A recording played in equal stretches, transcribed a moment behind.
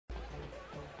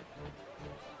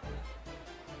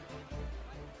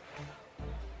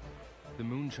The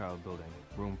Moonchild Building,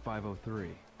 room 503.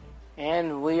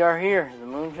 And we are here, the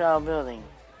Moonchild Building.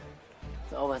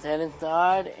 So let's head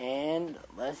inside and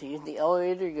let's use the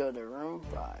elevator to go to room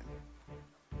 5.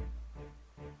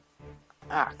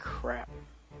 Ah, crap.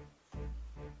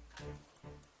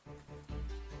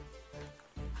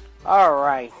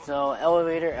 Alright, so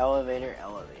elevator.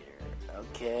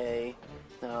 Okay,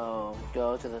 so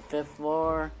go to the 5th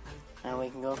floor and we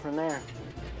can go from there.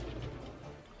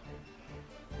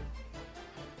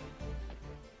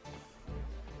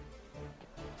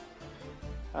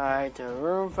 Alright, to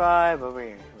room 5 over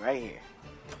here, right here.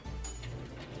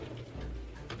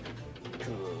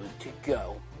 Good to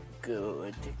go.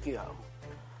 Good to go.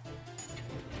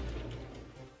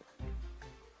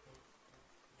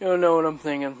 You don't know what I'm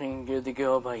thinking. I'm thinking Good to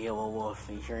Go by Yellow Wolf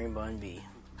featuring Bun B.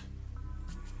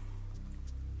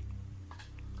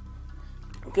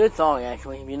 Good song,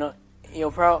 actually. If you know,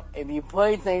 if you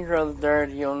play Things for the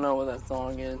Third, you'll know what that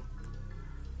song is.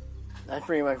 That's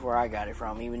pretty much where I got it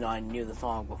from, even though I knew the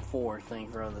song before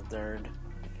Things for the Third.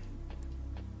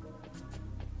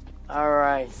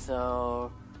 Alright, so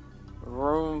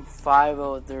room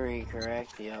 503,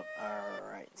 correct? Yep.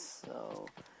 Alright, so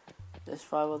this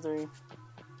 503.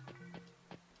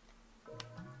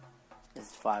 This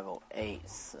is 508,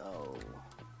 so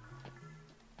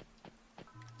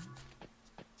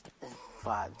this is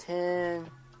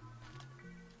 510.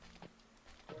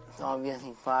 So I'm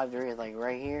guessing 5-3 is like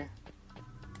right here.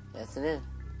 Yes, it is.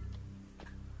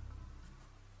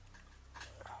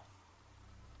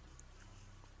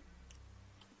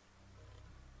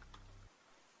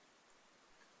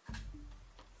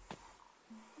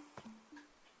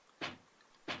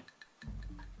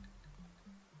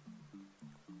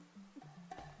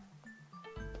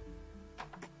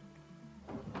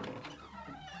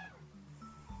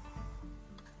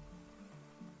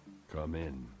 Come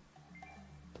in.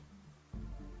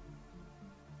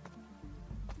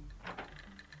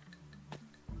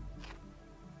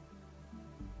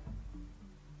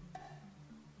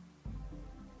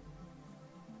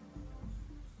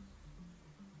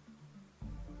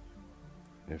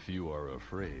 If you are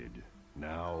afraid,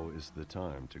 now is the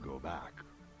time to go back.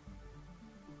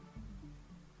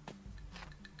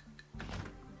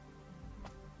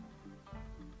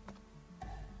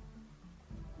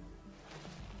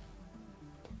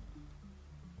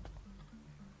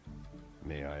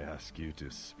 May I ask you to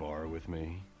spar with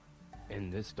me? In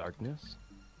this darkness?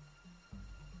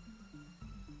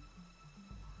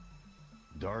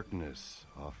 Darkness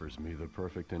offers me the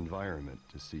perfect environment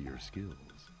to see your skills.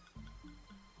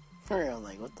 For real,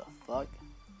 like, what the fuck?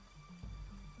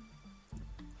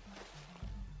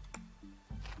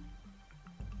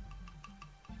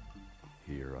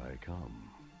 Here I come.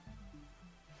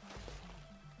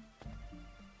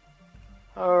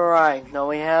 Alright, so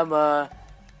we have a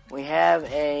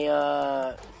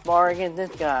spar against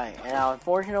this guy, and now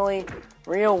unfortunately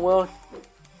Rio will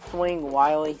swing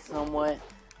wildly somewhat,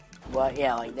 but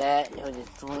yeah, like that. He'll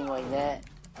just swing like that.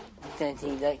 Since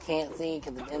he can't see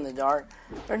because it's in the dark,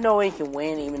 there's no way he can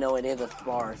win, even though it is a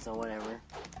spar, so whatever.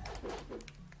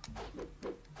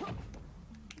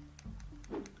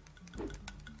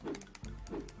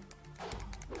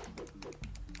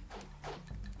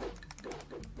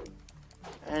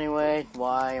 Anyway,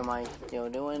 why am I still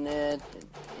doing this?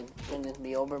 Shouldn't this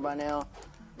be over by now?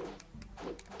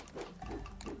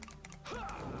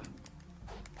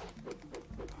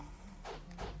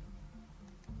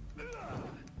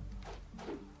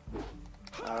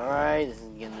 Alright, this is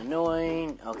getting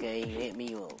annoying. Okay, you hit me,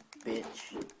 you little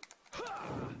bitch.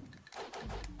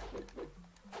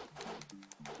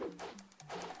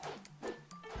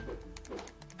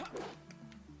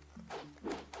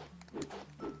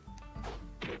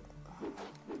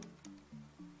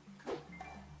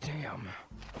 Damn.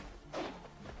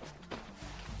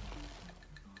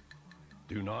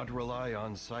 Do not rely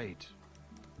on sight.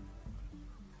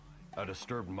 A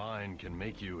disturbed mind can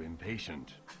make you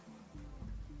impatient.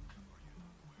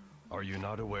 Are you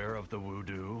not aware of the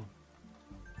voodoo?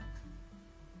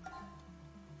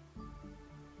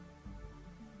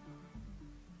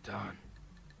 Done.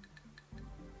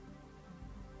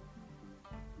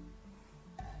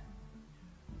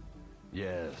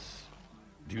 Yes.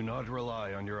 Do not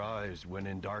rely on your eyes when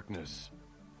in darkness.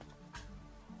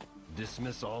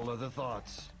 Dismiss all other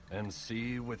thoughts and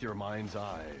see with your mind's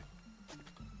eye.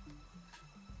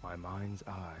 My mind's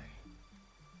eye.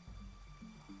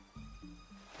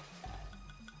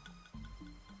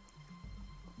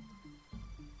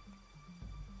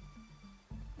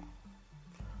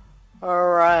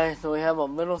 Alright, so we have a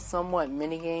little somewhat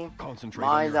minigame. Concentrate on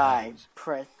Mind's your eye. hands.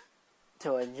 Press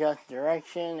to adjust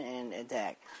direction and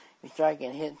attack. If you strike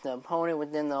and hit the opponent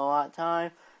within the allotted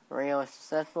time, Rio is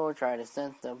successful. Try to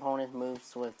sense the opponent's move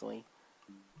swiftly.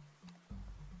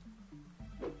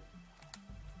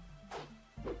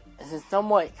 This is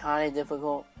somewhat kind of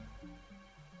difficult.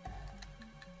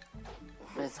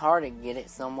 It's hard to get it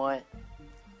somewhat.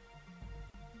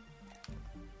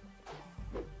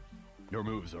 Your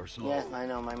moves are slow. Yes, I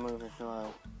know my moves are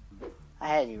slow. I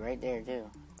had you right there too.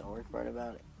 The worst part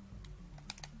about it.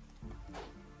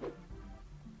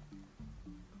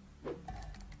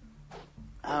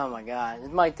 Oh my god, this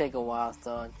might take a while,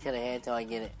 so I should have had till I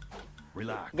get it.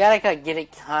 Relax. Gotta get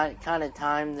it kind of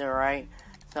timed right,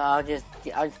 so I'll just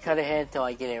cut ahead till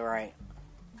I get it right.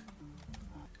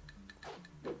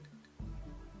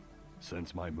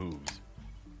 Sense my moves.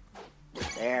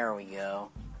 There we go.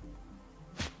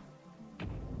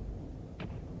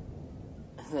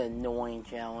 This is an annoying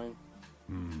challenge.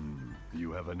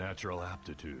 You have a natural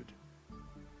aptitude.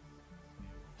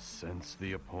 Sense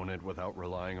the opponent without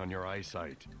relying on your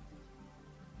eyesight.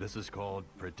 This is called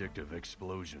predictive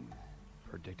explosion.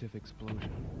 Predictive explosion.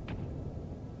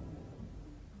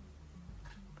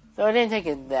 So it didn't take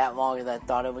it that long as I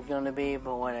thought it was going to be,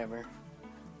 but whatever.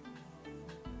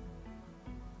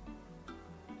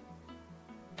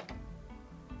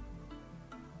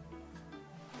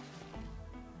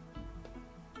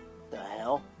 The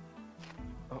hell?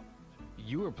 Oh,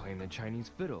 you were playing the Chinese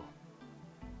fiddle.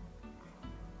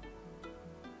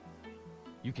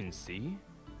 You can see?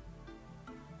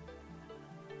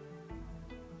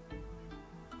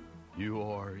 You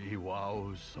are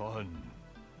Iwao's son.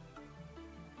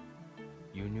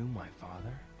 You knew my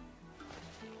father?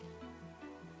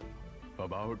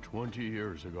 About 20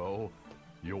 years ago,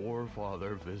 your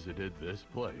father visited this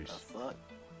The place. fuck?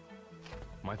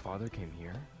 My father came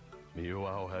here?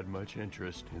 Iwao had much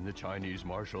interest in the Chinese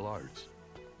martial arts.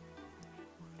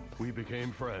 We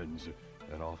became friends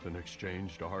and often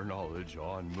exchanged our knowledge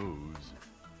on moves.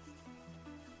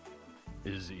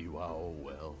 Is Iwao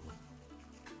well?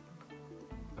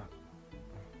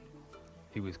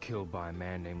 He was killed by a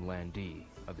man named Lan Di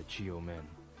of the Chio men.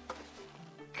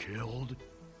 Killed?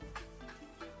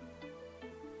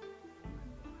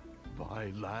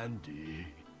 By Landy?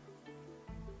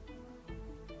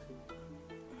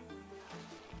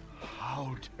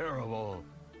 How terrible!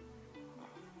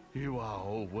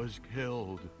 Iwao was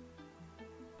killed.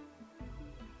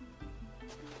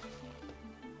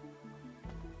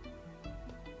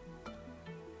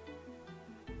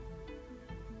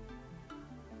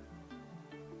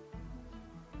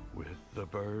 With the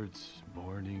birds'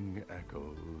 morning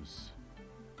echoes,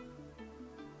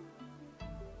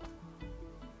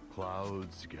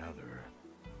 clouds gather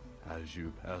as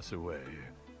you pass away,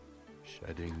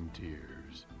 shedding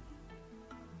tears.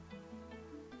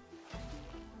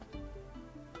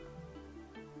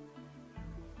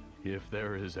 If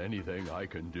there is anything I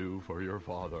can do for your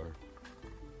father,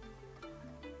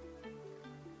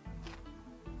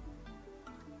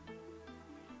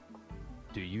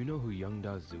 Do you know who Young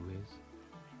Da Zhu is?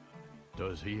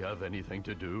 does he have anything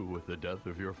to do with the death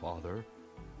of your father?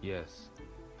 Yes.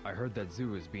 I heard that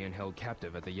Zhu is being held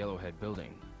captive at the Yellowhead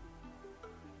building.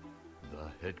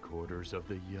 The headquarters of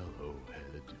the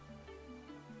Yellowhead.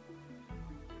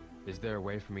 Is there a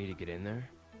way for me to get in there?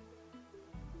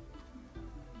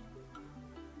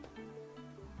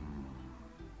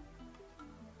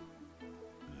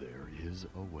 There is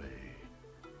a way.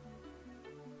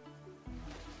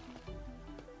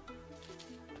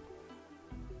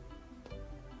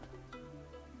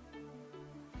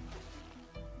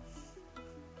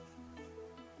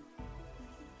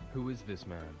 Who is this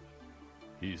man?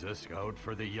 He's a scout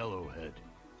for the Yellowhead.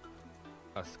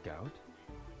 A scout?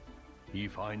 He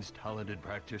finds talented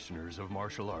practitioners of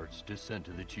martial arts to send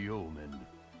to the Chiomen.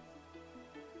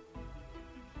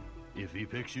 If he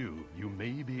picks you, you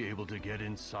may be able to get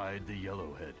inside the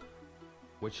Yellowhead.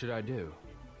 What should I do?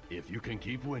 If you can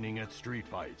keep winning at street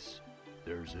fights,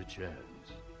 there's a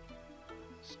chance.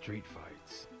 Street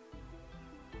fights.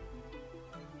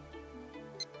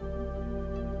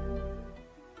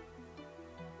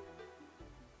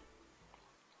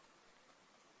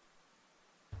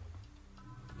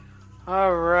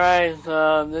 Alright,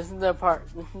 so this is the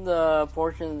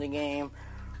portion of the game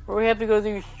where we have to go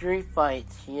through street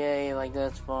fights. Yay, like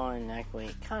that's fun. Actually,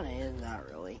 it kind of is, not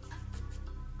really.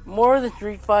 More of the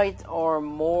street fights are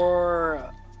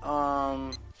more,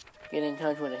 get in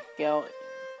touch with a scout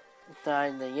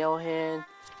inside the Yellowhead,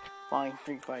 find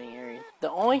street fighting areas.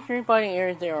 The only street fighting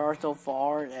areas there are so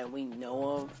far that we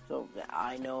know of, that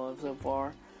I know of so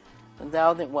far. The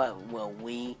Thousand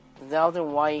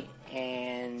White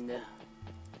and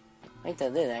I think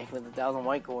that's it actually, with the 1,000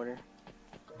 White Quarter.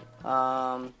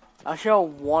 I'll show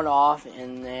one off,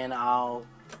 and then I'll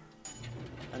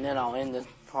end this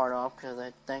part off because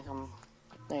I don't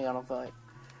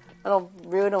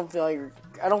feel like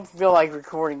I don't feel like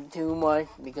recording too much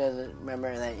because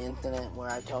remember that incident where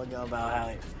I told you about how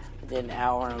it did an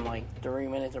hour and like 3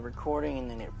 minutes of recording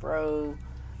and then it froze.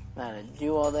 I had to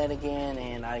do all that again,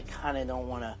 and I kind of don't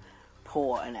want to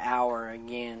pull an hour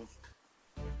again.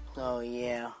 So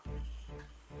yeah.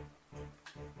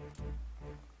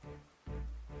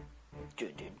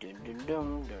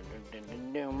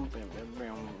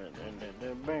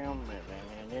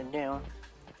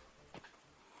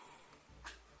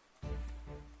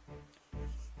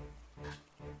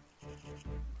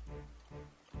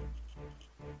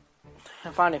 I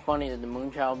find it funny that the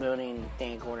Moonchild building and the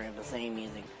Stand Quarter have the same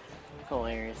music.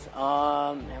 Hilarious.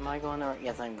 Am I going the right?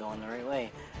 Yes, I'm going the right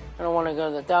way. I don't want to go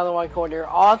to the 1,000 White Quarter. There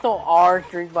also are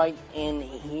street fights in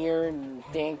here, in the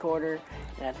Stand Quarter,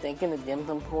 and I think in the Dim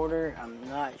Sum Quarter. I'm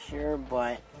not sure,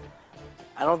 but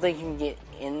I don't think you can get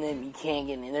in them. You can't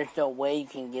get in. There's no way you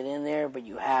can get in there, but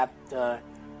you have to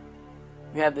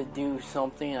do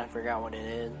something. I forgot what it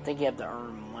is. I think you have to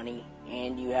earn money,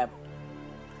 and you have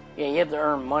to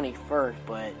earn money first,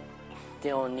 but you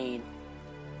still need.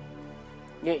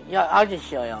 Yeah, I'll just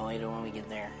show y'all later when we get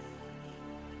there.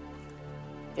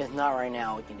 It's not right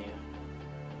now. We can do.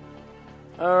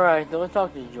 All right, so let's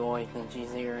talk to Joy since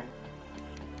she's here.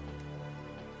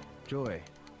 Joy,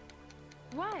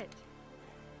 What?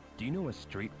 do you know a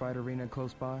street fight arena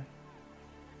close by?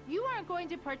 You aren't going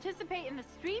to participate in the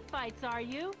street fights, are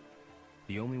you?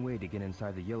 The only way to get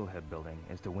inside the Yellowhead building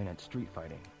is to win at street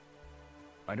fighting.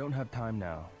 I don't have time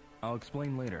now. I'll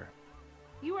explain later.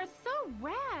 You are so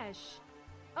rash.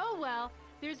 Oh well,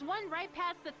 there's one right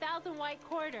past the 1,000 White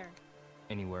Quarter.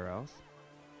 Anywhere else?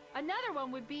 Another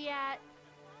one would be at...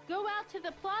 Go out to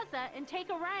the plaza and take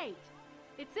a right.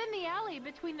 It's in the alley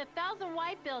between the 1,000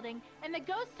 White building and the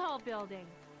Ghost Hall building.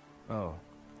 Oh,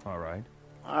 alright.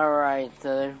 Alright,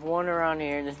 so there's one around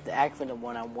here. This is actually the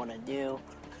one I want to do.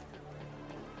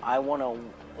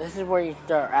 This is where you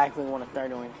actually want to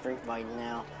start doing street fighting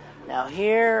now. Now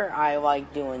here, I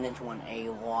like doing this one a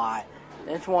lot.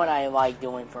 This one I like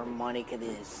doing for money because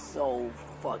it is so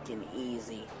fucking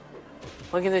easy.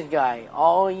 Look at this guy.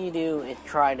 All you do is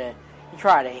try to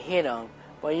hit him.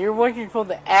 But what you're supposed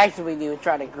to actually do is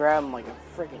try to grab him like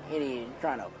a freaking idiot. You're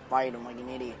trying to fight him like an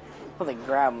idiot. You're supposed to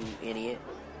grab him, you idiot.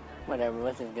 Whatever,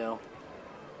 let's just go.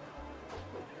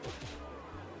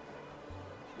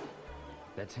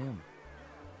 That's him.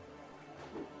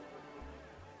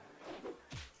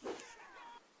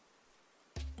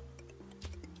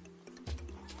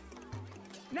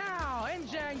 Now, in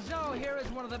Jiangzhou, here is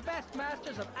one of the best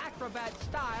masters of acrobat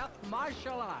style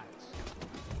martial arts.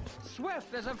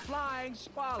 Swift as a flying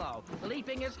swallow,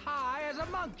 leaping as high as a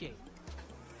monkey.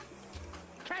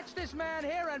 Catch this man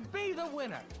here and be the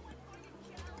winner.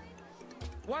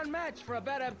 One match for a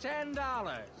bet of $10.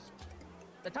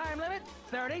 The time limit,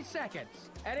 30 seconds.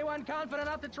 Anyone confident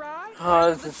enough to try?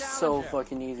 Oh, this is so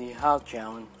fucking easy. I'll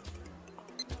challenge.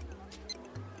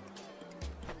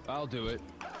 I'll do it.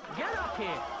 Get up here.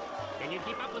 Can you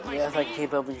keep up with my Yes, speed? I can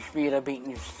keep up with your speed. I've beaten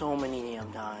you so many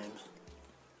damn times.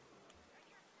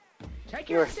 Take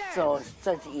your You're stance.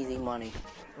 such easy money.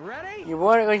 Ready?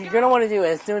 What you're gonna want to do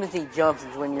as soon as he jumps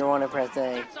is when you want to press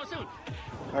A Not so soon.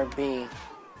 or B.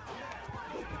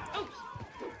 Oops.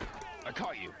 I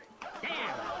caught you.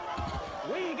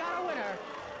 Damn. We got a winner.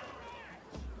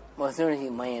 Well, as soon as he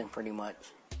lands, pretty much.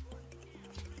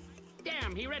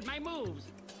 Damn, he read my moves.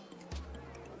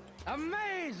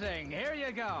 Amazing. Here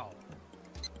you go.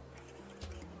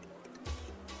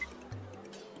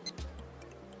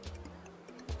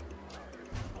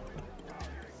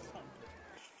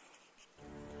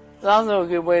 It's also a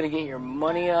good way to get your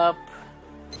money up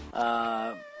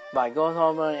by Ghost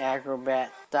Hall Building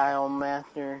Acrobat Style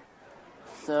Master.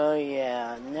 So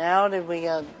yeah, now that we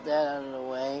got that out of the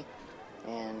way,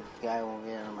 and the guy won't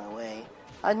get out of my way,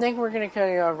 I think we're going to cut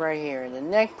it off right here. In the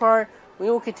next part, we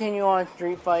will continue on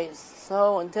Street Fights.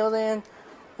 So until then,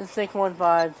 this is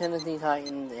 615 Tennessee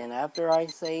Titans, and after I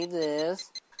say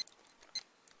this,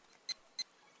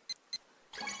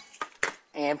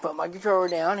 and put my controller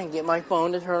down and get my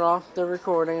phone to turn off the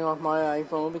recording off my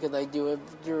iPhone because I do have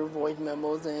your voice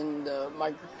memos and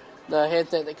the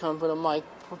headset that comes with a mic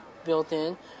built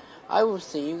in. I will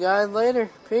see you guys later.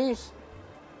 Peace.